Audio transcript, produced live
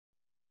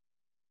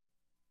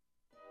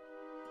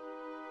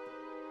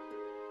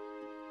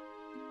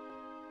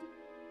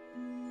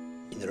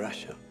In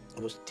Russia, I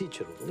was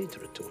teacher of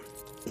literature.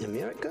 In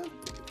America,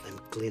 I'm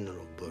cleaner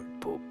of bird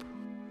poop.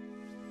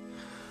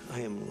 I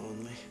am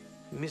lonely.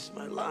 Miss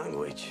my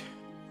language.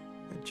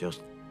 I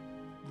just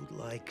would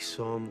like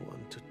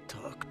someone to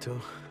talk to.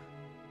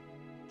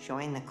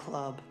 Join the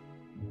club.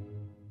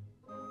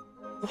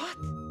 What?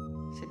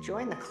 I said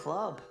join the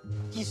club.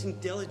 He's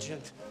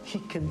intelligent. He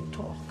can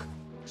talk.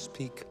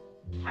 Speak.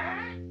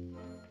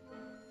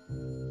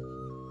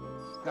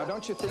 Now,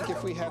 don't you think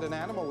if we had an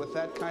animal with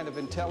that kind of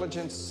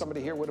intelligence,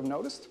 somebody here would have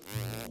noticed?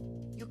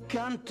 You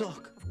can't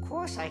talk. Of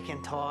course I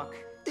can talk.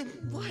 Then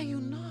why you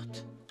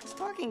not?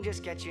 Talking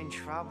just gets you in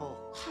trouble.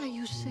 Why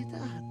you say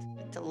that?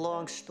 It's a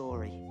long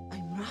story.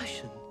 I'm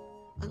Russian.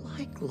 I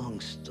like long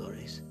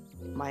stories.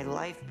 My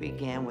life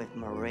began with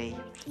Marie.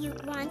 You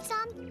want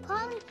some?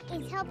 Paulie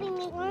is helping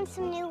me learn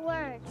some new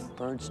words.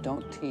 Birds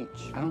don't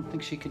teach. I don't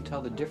think she can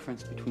tell the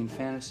difference between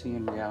fantasy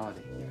and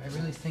reality. I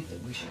really think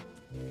that we should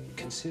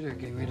consider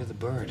getting rid of the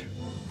bird.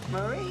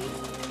 Marie?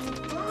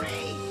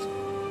 Marie!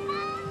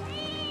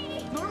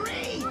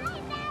 Marie!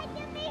 Come back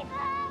to me,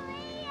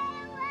 Paulie.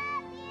 I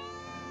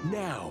love you.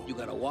 Now, You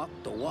gotta walk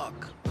the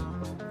walk.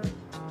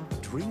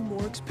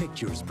 DreamWorks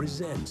Pictures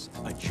presents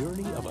a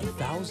journey of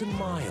 1,000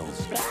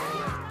 miles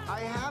I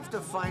have to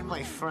find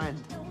my friend.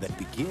 that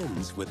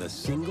begins with a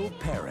single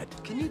parrot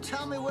Can you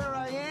tell me where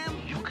I am?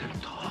 You can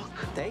talk.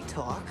 They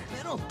talk.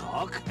 They don't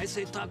talk. I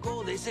say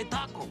taco, they say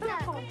taco.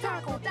 Taco,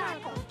 taco,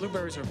 taco.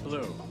 Blueberries are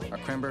blue. Are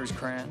cranberries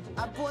crayon?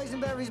 Are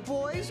boysenberries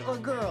boys or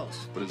girls?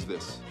 What is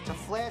this? It's a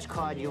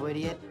flashcard, you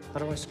idiot. How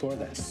do I score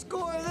that?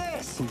 Score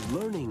this! who's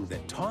learning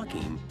that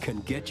talking can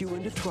get you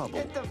into trouble.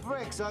 Hit the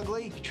bricks,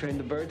 ugly. Train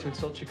the bird to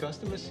insult your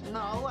customers?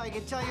 No, I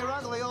can tell you're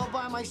ugly all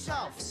by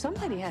myself.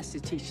 Somebody has to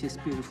teach this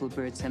beautiful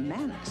bird some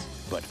manners.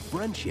 But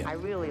friendship I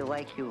really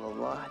like you a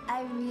lot.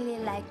 I really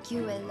like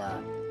you a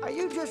lot. Are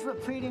you just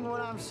repeating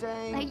what I'm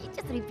saying? Are you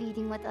just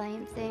repeating what I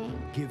am saying?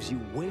 gives you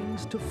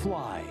wings to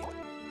fly.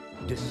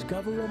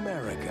 Discover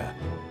America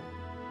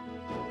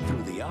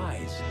through the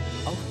eyes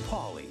of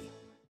Paulie.